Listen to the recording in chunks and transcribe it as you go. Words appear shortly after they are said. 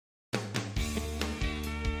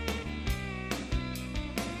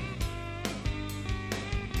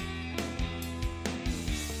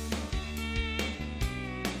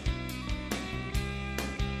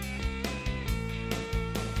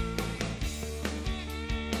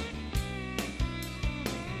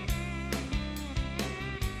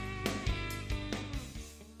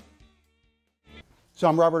So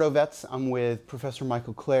I'm Robert Ovetz. I'm with Professor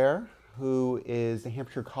Michael Klare, who is the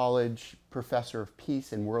Hampshire College Professor of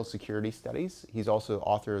Peace and World Security Studies. He's also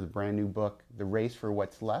author of the brand new book, The Race for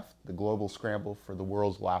What's Left, The Global Scramble for the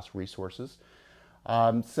World's Last Resources.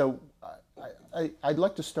 I'd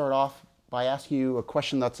like to start off by asking you a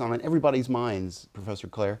question that's on everybody's minds, Professor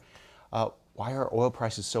Klare. Why are oil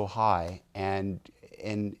prices so high? And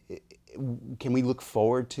can we look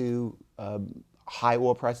forward to high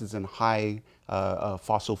oil prices and high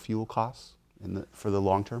fossil fuel costs for the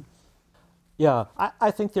long term? Yeah, I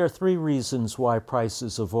think there are three reasons why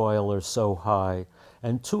prices of oil are so high,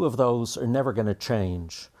 and two of those are never going to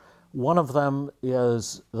change. One of them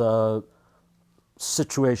is the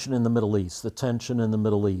situation in the Middle East, the tension in the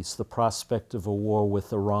Middle East, the prospect of a war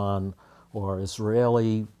with Iran, or Israel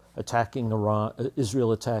attacking Iran,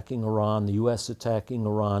 the U.S. attacking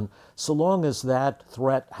Iran. So long as that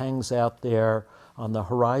threat hangs out there on the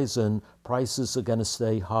horizon, prices are going to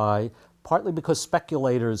stay high, partly because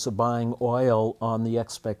speculators are buying oil on the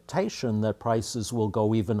expectation that prices will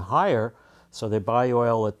go even higher. So they buy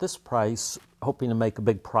oil at this price, hoping to make a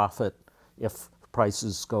big profit if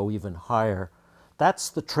prices go even higher. That's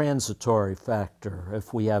the transitory factor.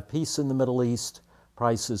 If we have peace in the Middle East,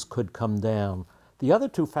 prices could come down. The other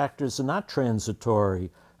two factors are not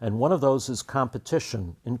transitory, and one of those is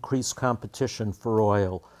competition, increased competition for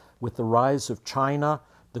oil. With the rise of China,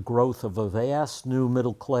 the growth of a vast new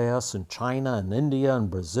middle class in China and India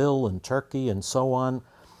and Brazil and Turkey and so on,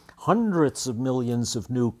 hundreds of millions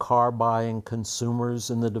of new car-buying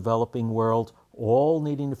consumers in the developing world, all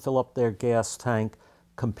needing to fill up their gas tank,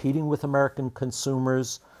 competing with American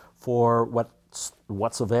consumers for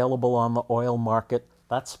what's available on the oil market,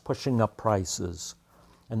 that's pushing up prices.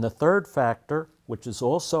 And the third factor, which is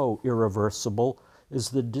also irreversible, is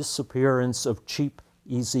the disappearance of cheap,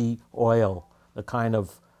 easy oil, the kind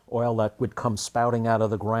of oil that would come spouting out of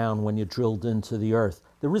the ground when you drilled into the earth.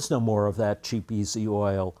 There is no more of that cheap, easy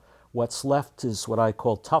oil. What's left is what I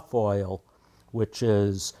call tough oil, which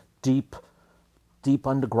is deep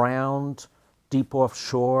underground, deep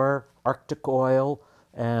offshore, Arctic oil,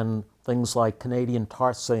 and things like Canadian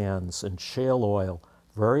tar sands and shale oil.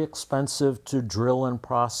 Very expensive to drill and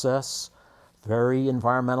process, very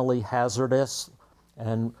environmentally hazardous,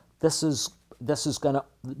 and this is going to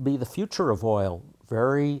be the future of oil.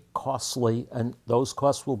 Very costly, and those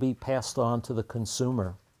costs will be passed on to the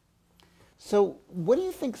consumer. So what do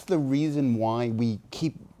you think is the reason why we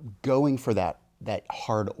keep going for that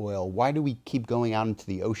hard oil? Why do we keep going out into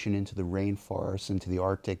the ocean, into the rainforests, into the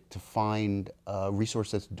Arctic to find a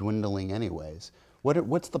resource that's dwindling anyways?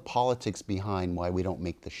 What's the politics behind why we don't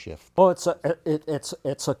make the shift? Well,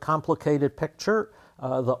 it's a complicated picture.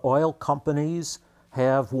 The oil companies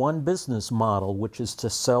have one business model, which is to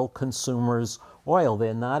sell consumers oil.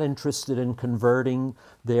 They're not interested in converting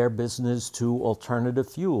their business to alternative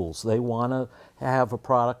fuels. They want to have a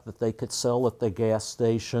product that they could sell at their gas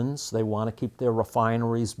stations. They want to keep their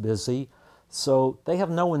refineries busy. So they have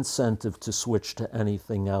no incentive to switch to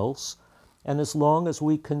anything else. And as long as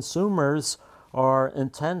we consumers are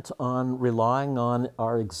intent on relying on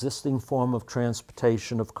our existing form of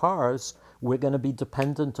transportation of cars, we're going to be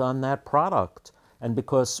dependent on that product. And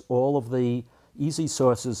because all of the easy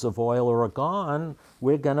sources of oil are gone,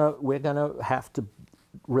 we're gonna have to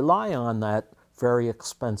rely on that very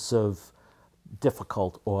expensive,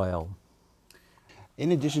 difficult oil.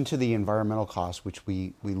 In addition to the environmental costs, which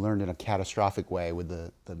we learned in a catastrophic way with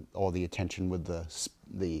all the attention with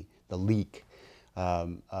the leak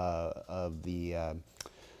of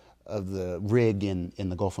the rig in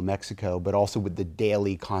the Gulf of Mexico, but also with the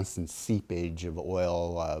daily constant seepage of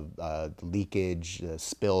oil, the leakage,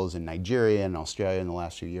 spills in Nigeria and Australia in the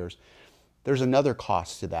last few years. There's another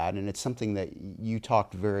cost to that, and it's something that you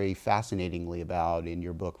talked very fascinatingly about in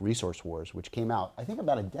your book, Resource Wars, which came out, I think,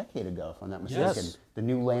 about a decade ago, if I'm not mistaken. Yes. The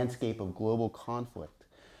New Landscape of Global Conflict.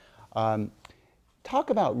 Talk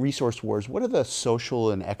about resource wars. What are the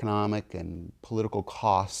social and economic and political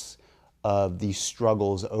costs of these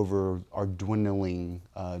struggles over our dwindling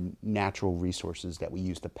natural resources that we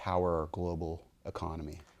use to power our global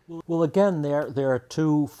economy? Well, again, there are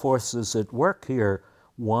two forces at work here.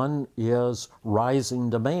 One is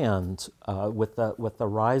rising demand. With the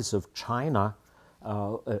rise of China,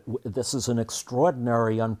 this is an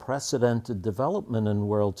extraordinary, unprecedented development in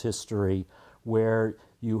world history, where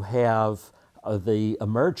you have the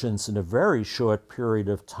emergence in a very short period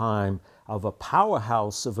of time of a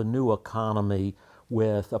powerhouse of a new economy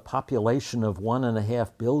with a population of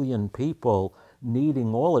 1.5 billion people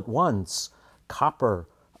needing all at once copper,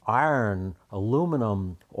 iron,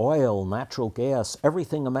 aluminum, oil, natural gas,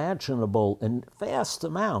 everything imaginable in vast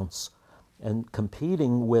amounts. and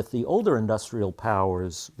competing with the older industrial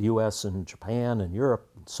powers, the US and Japan and Europe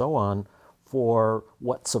and so on, for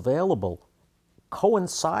what's available,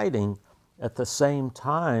 coinciding at the same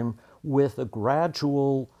time with a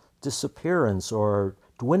gradual disappearance or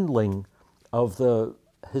dwindling of the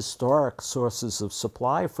historic sources of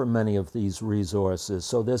supply for many of these resources.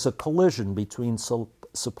 So there's a collision between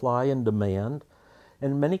supply and demand.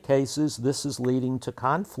 In many cases, this is leading to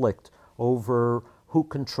conflict over who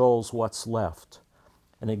controls what's left.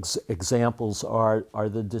 And examples are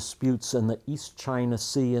the disputes in the East China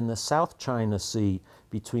Sea and the South China Sea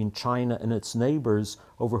between China and its neighbors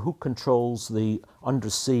over who controls the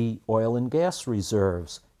undersea oil and gas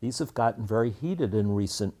reserves. These have gotten very heated in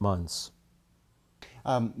recent months.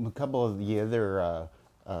 A couple of the other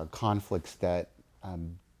conflicts that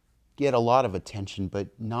get a lot of attention, but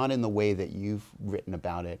not in the way that you've written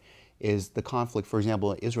about it, is the conflict, for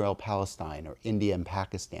example, Israel-Palestine or India and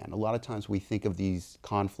Pakistan. A lot of times we think of these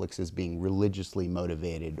conflicts as being religiously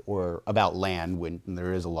motivated or about land, when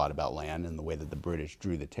there is a lot about land and the way that the British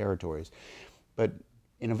drew the territories. But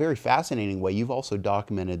in a very fascinating way, you've also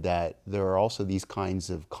documented that there are also these kinds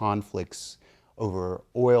of conflicts over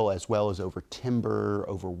oil as well as over timber,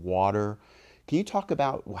 over water. Can you talk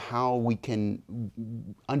about how we can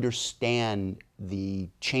understand the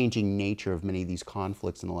changing nature of many of these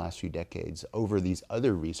conflicts in the last few decades over these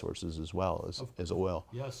other resources as well as oil?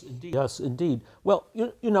 Yes, indeed. Yes, indeed. Well,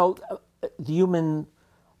 you know, the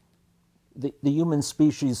human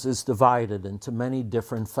species is divided into many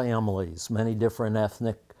different families, many different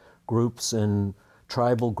ethnic groups and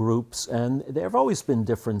tribal groups, and there have always been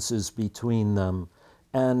differences between them.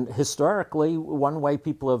 And historically, one way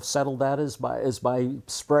people have settled that is by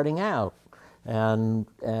spreading out and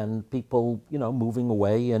people, you know, moving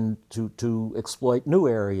away and to exploit new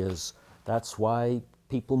areas. That's why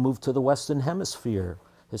people moved to the Western Hemisphere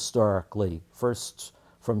historically, first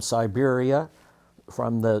from Siberia,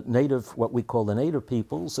 from the native, what we call the native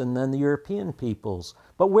peoples, and then the European peoples.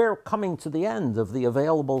 But we're coming to the end of the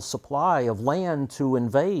available supply of land to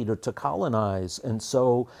invade or to colonize, and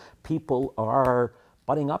so people are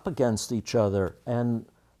butting up against each other, and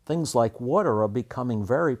things like water are becoming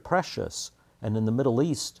very precious. And in the Middle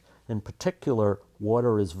East, in particular,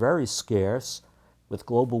 water is very scarce. With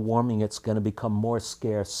global warming, it's going to become more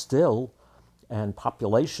scarce still, and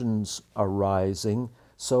populations are rising.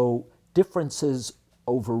 So differences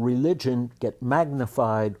over religion get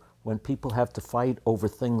magnified when people have to fight over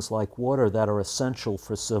things like water that are essential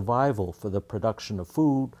for survival, for the production of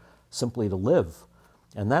food, simply to live.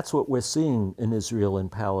 And that's what we're seeing in Israel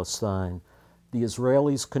and Palestine. The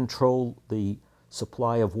Israelis control the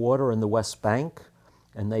supply of water in the West Bank,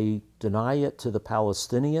 and they deny it to the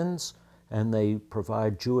Palestinians, and they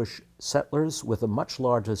provide Jewish settlers with a much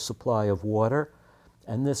larger supply of water.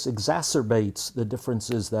 And this exacerbates the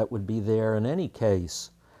differences that would be there in any case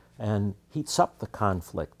and heats up the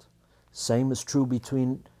conflict. Same is true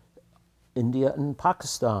between India and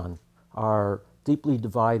Pakistan, are deeply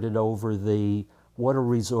divided over the water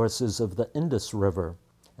resources of the Indus River.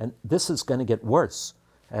 And this is going to get worse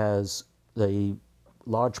as the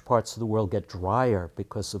large parts of the world get drier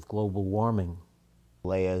because of global warming.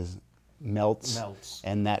 Himalayas melts.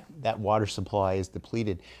 And that water supply is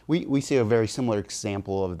depleted. We see a very similar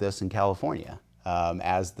example of this in California.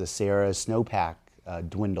 As the Sierra snowpack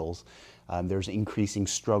dwindles, there's increasing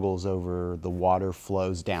struggles over the water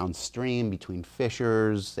flows downstream between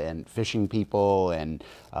fishers and fishing people and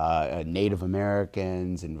Native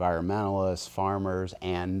Americans, environmentalists, farmers,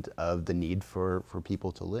 and of the need for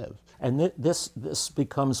people to live. And this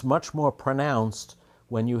becomes much more pronounced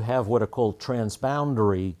when you have what are called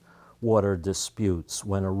transboundary water disputes,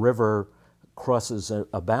 when a river crosses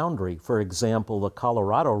a boundary. For example, the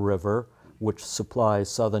Colorado River, which supplies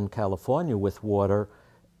Southern California with water,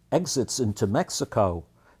 exits into Mexico,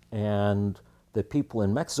 and the people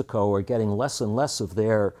in Mexico are getting less and less of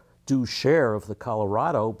their due share of the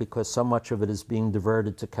Colorado because so much of it is being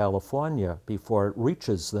diverted to California before it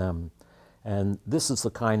reaches them. And this is the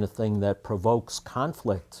kind of thing that provokes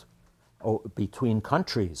conflict between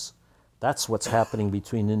countries. That's what's happening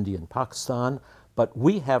between India and Pakistan, but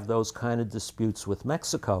we have those kind of disputes with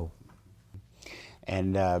Mexico.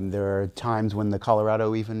 And there are times when the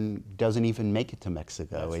Colorado doesn't even make it to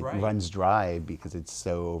Mexico. That's right. It runs dry because it's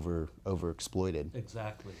so overexploited.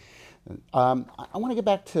 Exactly. I want to get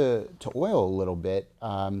back to oil a little bit,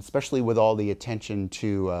 especially with all the attention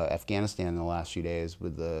to Afghanistan in the last few days,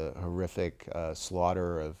 with the horrific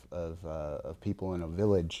slaughter of people in a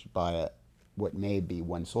village by what may be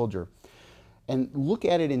one soldier. And look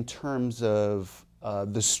at it in terms of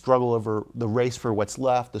the struggle over the race for what's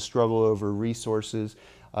left, the struggle over resources.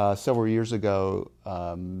 Several years ago,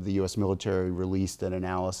 the U.S. military released an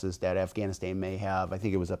analysis that Afghanistan may have, I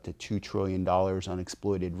think it was up to $2 trillion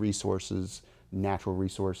unexploited resources, natural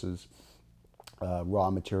resources, raw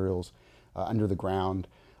materials under the ground.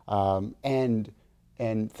 And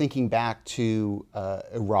thinking back to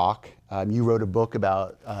Iraq, you wrote a book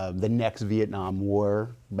about the next Vietnam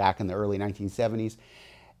War back in the early 1970s.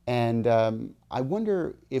 And I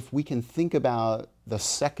wonder if we can think about the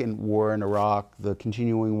second war in Iraq, the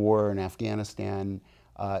continuing war in Afghanistan,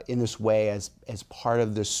 in this way as part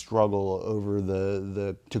of this struggle over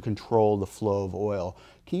to control the flow of oil.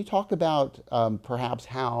 Can you talk about perhaps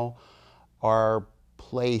how our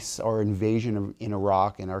place, our invasion in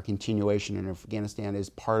Iraq and our continuation in Afghanistan is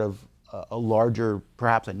part of a larger,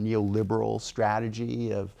 perhaps a neoliberal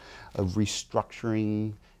strategy of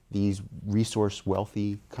restructuring these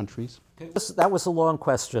resource-wealthy countries? That was a long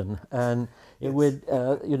question, and it would,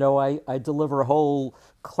 I deliver a whole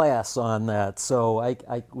class on that, so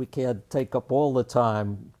we can't take up all the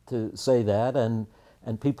time to say that, and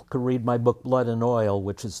people can read my book, Blood and Oil,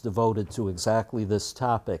 which is devoted to exactly this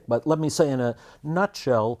topic. But let me say in a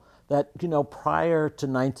nutshell that, prior to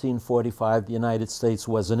 1945, the United States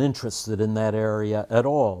wasn't interested in that area at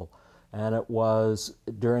all, and it was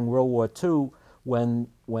during World War II when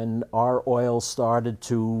our oil started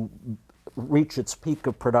to reach its peak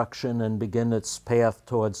of production and begin its path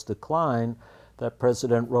towards decline, that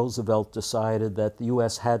President Roosevelt decided that the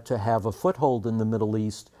U.S. had to have a foothold in the Middle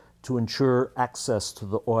East to ensure access to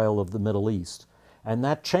the oil of the Middle East. And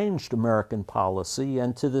that changed American policy,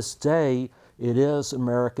 and to this day, it is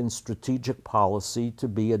American strategic policy to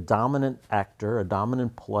be a dominant actor, a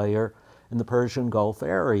dominant player in the Persian Gulf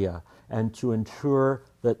area, and to ensure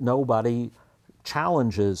that nobody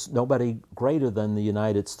greater than the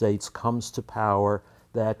United States comes to power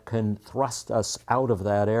that can thrust us out of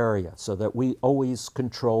that area, so that we always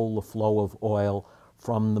control the flow of oil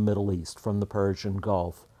from the Middle East, from the Persian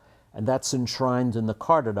Gulf. And that's enshrined in the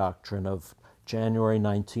Carter Doctrine of January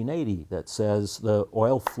 1980 that says the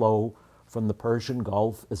oil flow from the Persian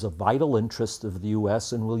Gulf is a vital interest of the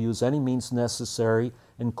U.S. and will use any means necessary,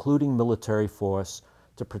 including military force,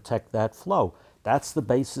 to protect that flow. That's the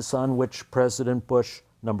basis on which President Bush,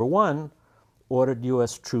 number one, ordered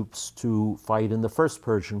U.S. troops to fight in the first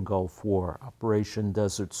Persian Gulf War, Operation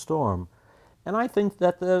Desert Storm. And I think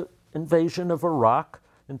that the invasion of Iraq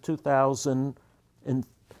in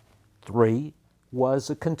 2003 was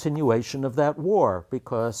a continuation of that war,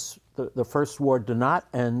 because the first war did not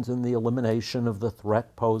end in the elimination of the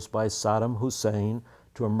threat posed by Saddam Hussein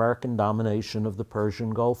to American domination of the Persian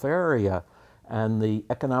Gulf area. And the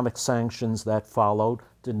economic sanctions that followed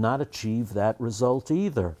did not achieve that result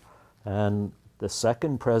either. And the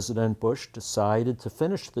second President Bush decided to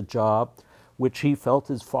finish the job which he felt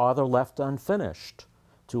his father left unfinished,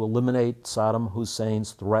 to eliminate Saddam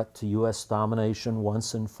Hussein's threat to U.S. domination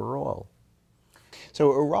once and for all.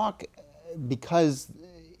 So Iraq, because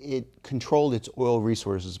it controlled its oil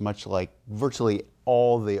resources, much like virtually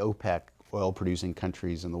all the OPEC oil-producing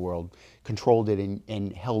countries in the world, controlled it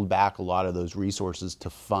and held back a lot of those resources to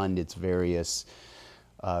fund its various,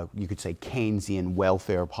 you could say, Keynesian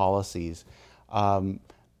welfare policies. In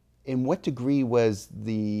what degree was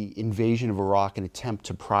the invasion of Iraq an attempt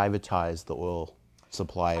to privatize the oil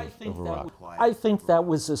supply of Iraq? I think that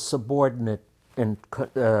was a subordinate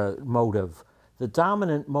motive. The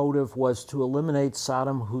dominant motive was to eliminate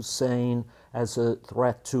Saddam Hussein as a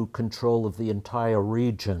threat to control of the entire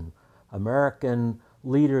region. American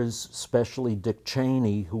leaders, especially Dick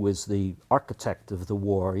Cheney, who was the architect of the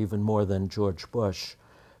war, even more than George Bush,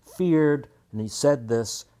 feared, and he said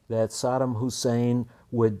this, that Saddam Hussein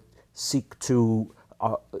would seek to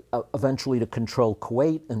eventually to control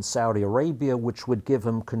Kuwait and Saudi Arabia, which would give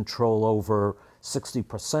him control over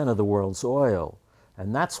 60% of the world's oil.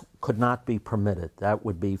 And that could not be permitted. That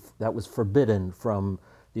was forbidden from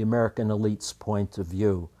the American elite's point of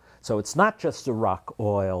view. So it's not just Iraqi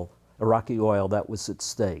oil that was at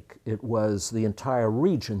stake. It was the entire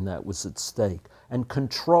region that was at stake, and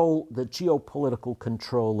control, the geopolitical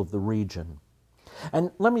control of the region.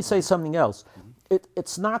 And let me say something else.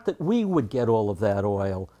 It's not that we would get all of that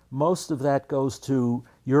oil. Most of that goes to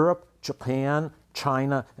Europe, Japan,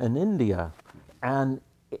 China, and India. And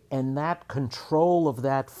that control of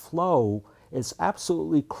that flow is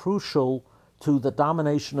absolutely crucial to the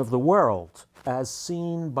domination of the world, as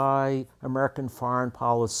seen by American foreign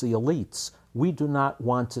policy elites. We do not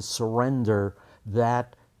want to surrender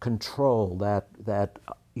that control, the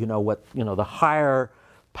higher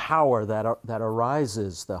power that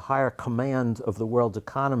arises, the higher command of the world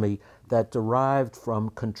economy that derived from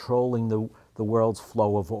controlling the world's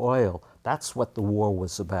flow of oil. That's what the war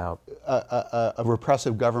was about. A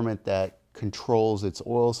repressive government that controls its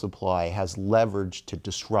oil supply has leverage to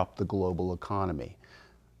disrupt the global economy.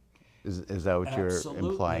 Is that what you're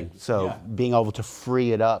implying? So yeah. being able to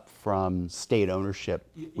free it up from state ownership,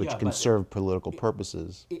 which Yeah, can serve political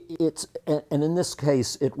purposes. And in this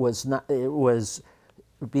case, it was not. It was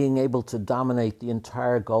being able to dominate the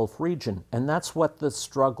entire Gulf region, and that's what the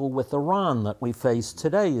struggle with Iran that we face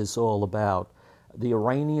today is all about. The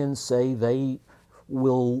Iranians say they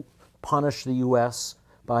will punish the U.S.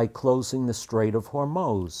 by closing the Strait of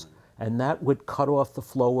Hormuz. And that would cut off the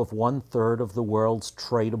flow of 1/3 of the world's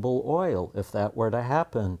tradable oil if that were to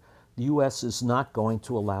happen. The U.S. is not going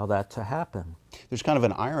to allow that to happen. There's kind of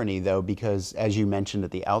an irony, though, because as you mentioned at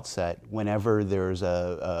the outset, whenever there's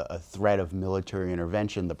a threat of military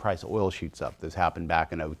intervention, the price of oil shoots up. This happened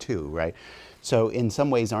back in '02, right? So in some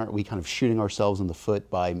ways, aren't we kind of shooting ourselves in the foot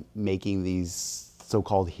by making these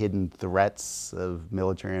so-called hidden threats of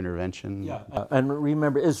military intervention? Yeah. And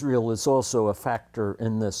remember, Israel is also a factor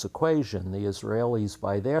in this equation. The Israelis,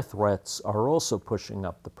 by their threats, are also pushing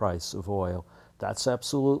up the price of oil. That's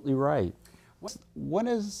absolutely right. What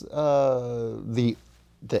is the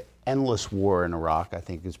endless war in Iraq, I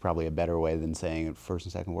think is probably a better way than saying First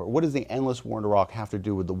and Second War. What does the endless war in Iraq have to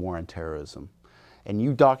do with the war on terrorism? And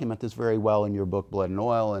you document this very well in your book, Blood and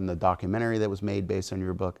Oil, and the documentary that was made based on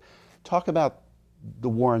your book. Talk about the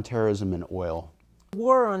war on terrorism and oil.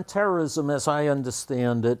 War on terrorism, as I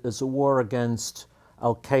understand it, is a war against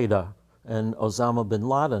Al-Qaeda and Osama bin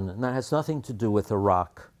Laden, and that has nothing to do with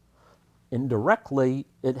Iraq. Indirectly,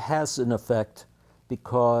 it has an effect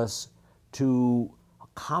because to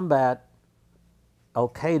combat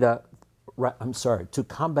Al-Qaeda, to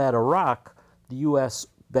combat Iraq, the U.S.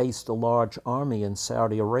 based a large army in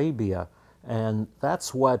Saudi Arabia, and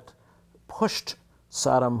that's what pushed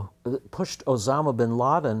Osama bin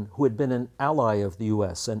Laden, who had been an ally of the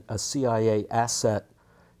U.S. and a CIA asset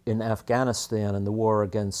in Afghanistan in the war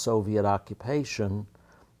against Soviet occupation,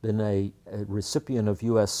 been a recipient of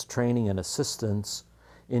U.S. training and assistance,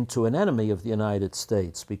 into an enemy of the United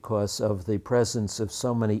States because of the presence of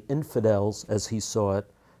so many infidels, as he saw it,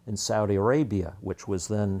 in Saudi Arabia, which was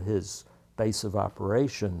then his base of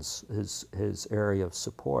operations, his area of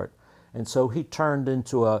support. And so he turned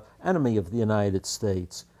into an enemy of the United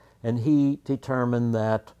States. And he determined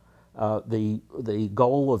that the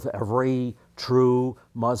goal of every true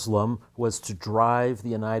Muslim was to drive the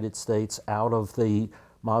United States out of the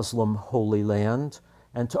Muslim Holy Land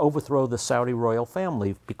and to overthrow the Saudi royal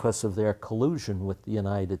family because of their collusion with the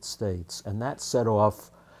United States. And that set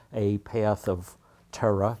off a path of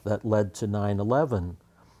terror that led to 9/11.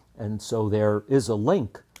 And so there is a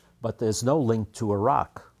link, but there's no link to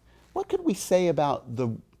Iraq. What could we say about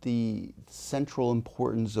the central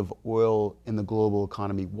importance of oil in the global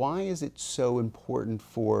economy? Why is it so important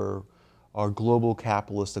for our global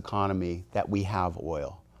capitalist economy that we have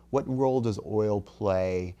oil? What role does oil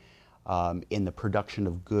play in the production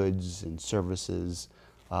of goods and services,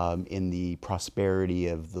 in the prosperity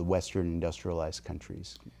of the Western industrialized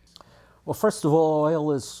countries? Well, first of all,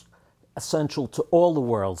 oil is essential to all the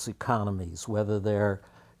world's economies, whether they're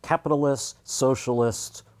capitalist,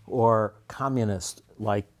 socialist, or communist,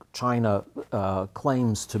 like China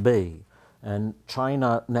claims to be. And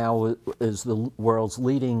China now is the world's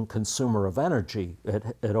leading consumer of energy.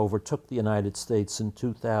 It overtook the United States in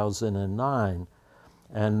 2009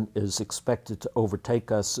 and is expected to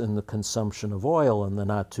overtake us in the consumption of oil in the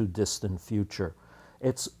not-too-distant future.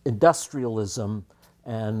 It's industrialism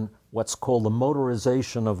and what's called the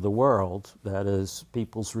motorization of the world, that is,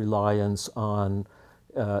 people's reliance on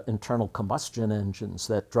internal combustion engines,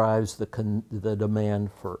 that drives the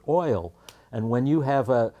demand for oil. And when you have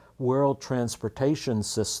a world transportation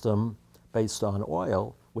system based on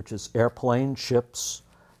oil, which is airplanes, ships,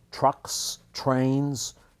 trucks,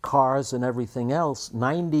 trains, cars, and everything else,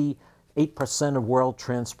 98% of world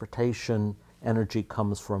transportation energy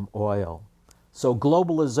comes from oil. So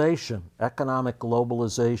globalization, economic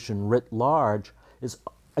globalization writ large, is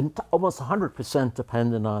almost 100%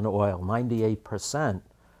 dependent on oil, 98%.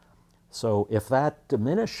 So if that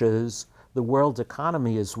diminishes, the world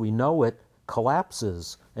economy as we know it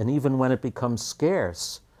collapses. And even when it becomes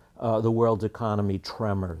scarce, the world economy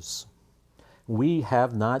tremors. We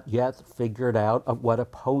have not yet figured out what a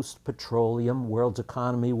post-petroleum world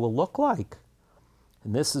economy will look like.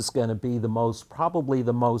 And this is going to be probably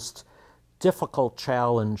the most difficult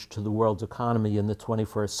challenge to the world economy in the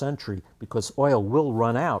 21st century, because oil will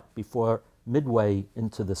run out before midway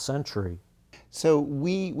into the century. So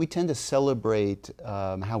we tend to celebrate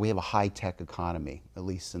how we have a high-tech economy, at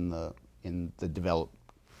least in the developed,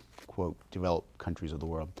 quote, developed countries of the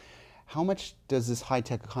world. How much does this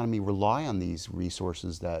high-tech economy rely on these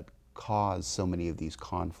resources that cause so many of these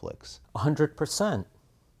conflicts? 100%.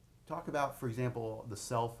 Talk about, for example, the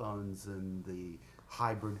cell phones and the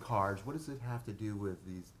hybrid cars. What does it have to do with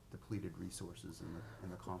these depleted resources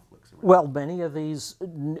and the conflicts around? Well, many of these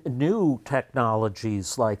new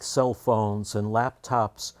technologies like cell phones and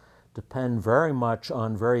laptops depend very much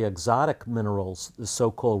on very exotic minerals, the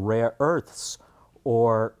so-called rare earths,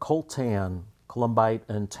 or coltan, columbite,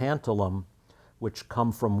 and tantalum, which come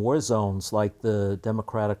from war zones like the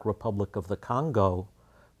Democratic Republic of the Congo,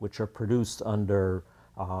 which are produced under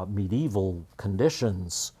medieval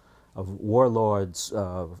conditions of warlords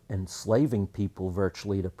enslaving people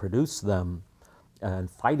virtually to produce them and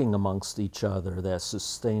fighting amongst each other. They're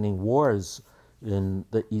sustaining wars in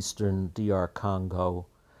the eastern DR Congo.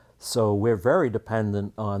 So we're very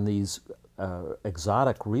dependent on these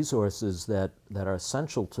exotic resources that are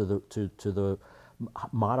essential to the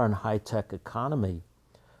modern high-tech economy.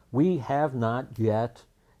 We have not yet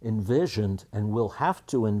envisioned, and will have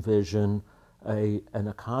to envision, an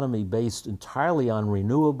economy based entirely on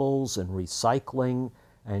renewables and recycling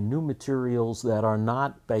and new materials that are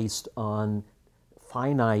not based on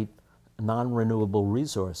finite, non-renewable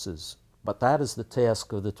resources. But that is the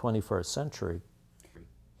task of the 21st century.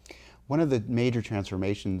 One of the major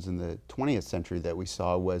transformations in the 20th century that we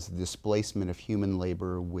saw was the displacement of human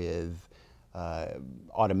labor with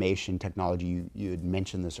automation technology. You had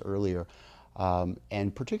mentioned this earlier.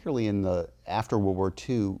 And particularly after World War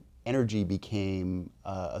II, energy became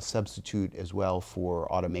a substitute as well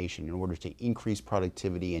for automation in order to increase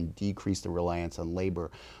productivity and decrease the reliance on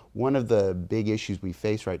labor. One of the big issues we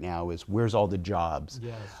face right now is, where's all the jobs?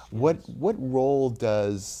 Yes, What role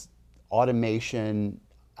does automation,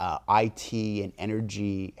 IT, and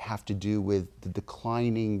energy have to do with the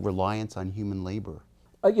declining reliance on human labor?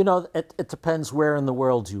 You know, it depends where in the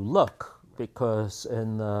world you look, because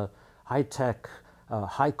in the high-tech,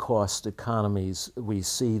 high-cost economies, we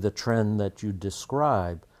see the trend that you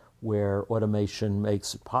describe, where automation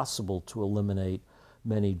makes it possible to eliminate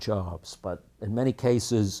many jobs. But in many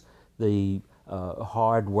cases, the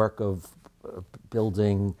hard work of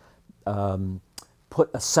building,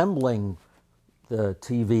 assembling the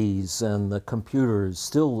TVs and the computers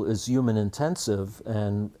still is human intensive,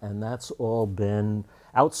 and that's all been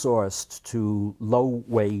outsourced to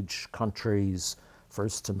low-wage countries,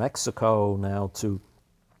 first to Mexico,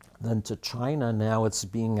 then to China. Now it's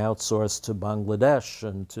being outsourced to Bangladesh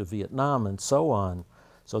and to Vietnam and so on.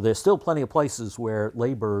 So there's still plenty of places where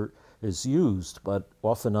labor is used, but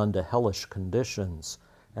often under hellish conditions.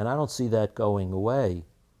 And I don't see that going away.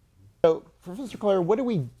 So, Professor Klare, what do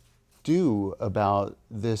we do about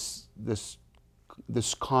this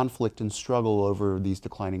conflict and struggle over these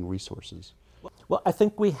declining resources? Well, I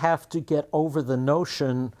think we have to get over the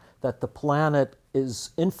notion that the planet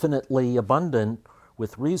is infinitely abundant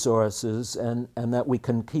with resources, and that we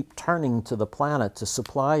can keep turning to the planet to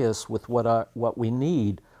supply us with what we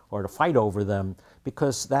need, or to fight over them,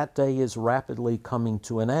 because that day is rapidly coming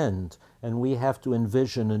to an end. And we have to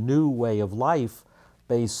envision a new way of life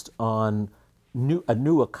based on a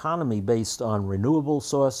new economy based on renewable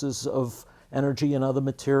sources of energy and other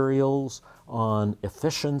materials, on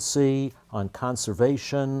efficiency, on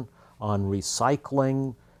conservation, on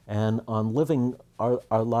recycling, and on living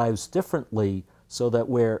our lives differently, so that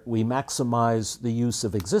we maximize the use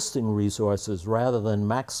of existing resources rather than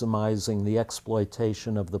maximizing the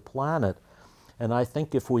exploitation of the planet. And I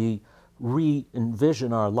think if we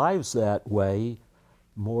re-envision our lives that way,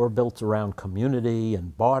 more built around community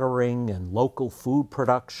and bartering and local food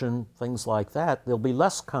production, things like that, there'll be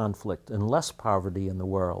less conflict and less poverty in the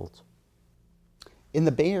world. In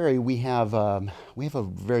the Bay Area, we have a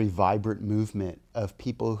very vibrant movement of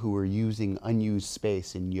people who are using unused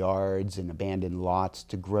space in yards and abandoned lots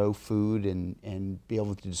to grow food and be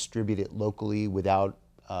able to distribute it locally without,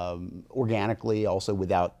 organically, also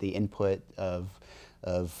without the input of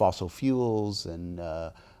fossil fuels and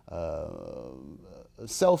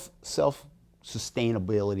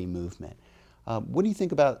self-sustainability movement. What do you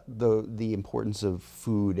think about the importance of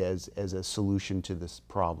food as a solution to this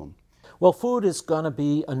problem? Well, food is going to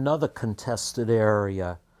be another contested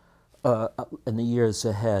area in the years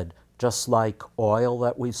ahead, just like oil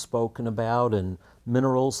that we've spoken about and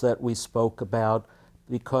minerals that we spoke about,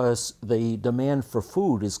 because the demand for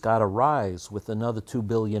food has got to rise with another 2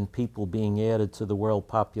 billion people being added to the world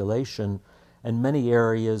population, and many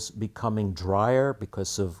areas becoming drier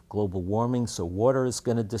because of global warming, so water is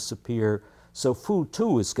going to disappear. So food,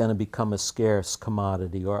 too, is going to become a scarce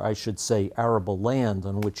commodity, or I should say arable land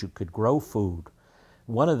on which you could grow food.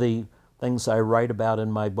 One of the things I write about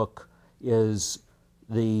in my book is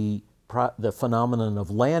the the phenomenon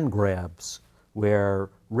of land grabs, where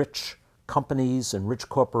rich companies and rich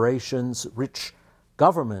corporations, rich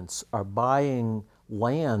governments are buying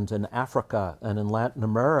land in Africa and in Latin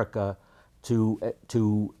America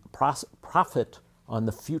to profit on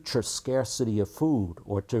the future scarcity of food,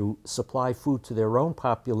 or to supply food to their own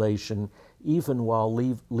population, even while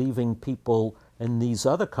leaving people in these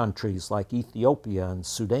other countries like Ethiopia and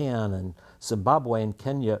Sudan and Zimbabwe and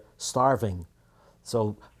Kenya starving.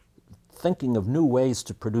 So thinking of new ways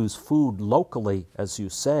to produce food locally, as you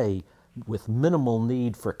say, with minimal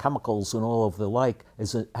need for chemicals and all of the like,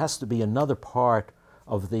 has to be another part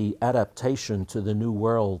of the adaptation to the new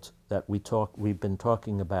world that we've been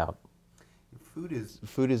talking about.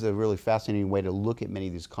 Food is a really fascinating way to look at many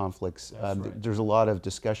of these conflicts. Right. There's a lot of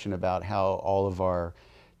discussion about how all of our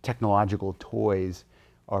technological toys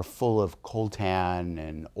are full of coltan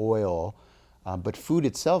and oil, but food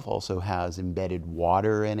itself also has embedded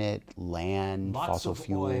water in it, land, fossil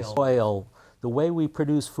fuels. Oil. The way we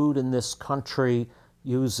produce food in this country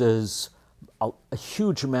uses a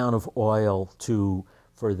huge amount of oil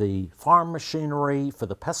for the farm machinery, for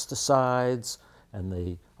the pesticides, and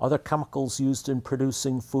the other chemicals used in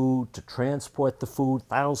producing food, to transport the food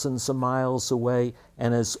thousands of miles away.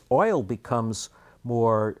 And as oil becomes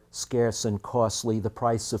more scarce and costly, the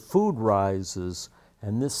price of food rises,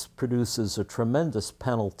 and this produces a tremendous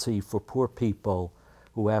penalty for poor people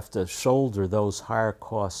who have to shoulder those higher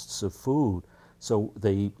costs of food. So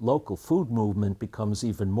the local food movement becomes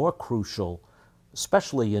even more crucial,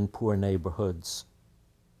 especially in poor neighborhoods.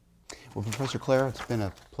 Well, Professor Klare, it's been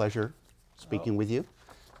a pleasure speaking with you.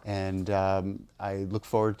 And I look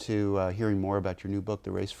forward to hearing more about your new book, The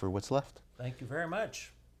Race for What's Left. Thank you very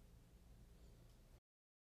much.